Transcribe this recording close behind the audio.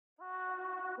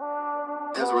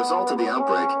a result of the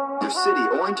outbreak, your city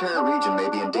or entire region may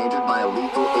be endangered by a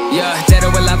lethal agent. Yeah, dead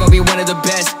or alive, I'll be one of the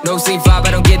best. No sleep vibe,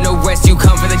 I don't get no rest. You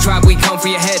come for the tribe, we come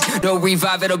for your head. No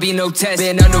revive, it'll be no test.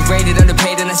 Been underrated,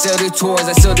 underpaid, and I still do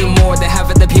tours. I still do more than half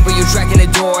of the people you track in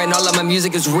the door. And all of my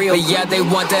music is real, but yeah, they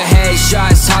want the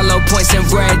headshots, hollow points and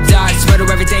red dots. Murder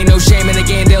everything, no shame in the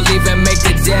game, they'll even make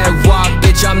the dead walk.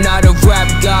 Bitch, I'm not a rap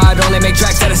god, only make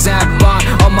tracks that I snap on.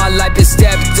 All my life is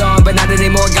stepped on, but not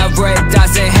anymore, got red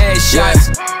dots and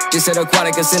headshots. Just said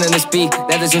aquatic, I'm sending this beat.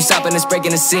 Now there's no stopping, it's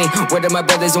breaking the scene. Word of my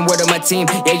brothers and word of my team.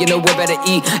 Yeah, you know we're better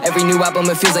eat. Every new album,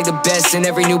 it feels like the best. And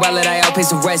every new outlet, I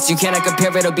outpace the rest. You cannot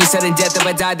compare, it'll be sudden death. If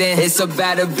I die, then it's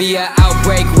about to be an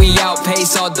outbreak. We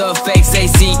outpace all the fakes. They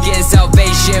seeking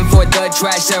salvation for the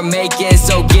trash they're making.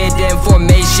 So get in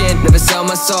formation. Never sell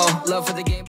my soul. Love for the game.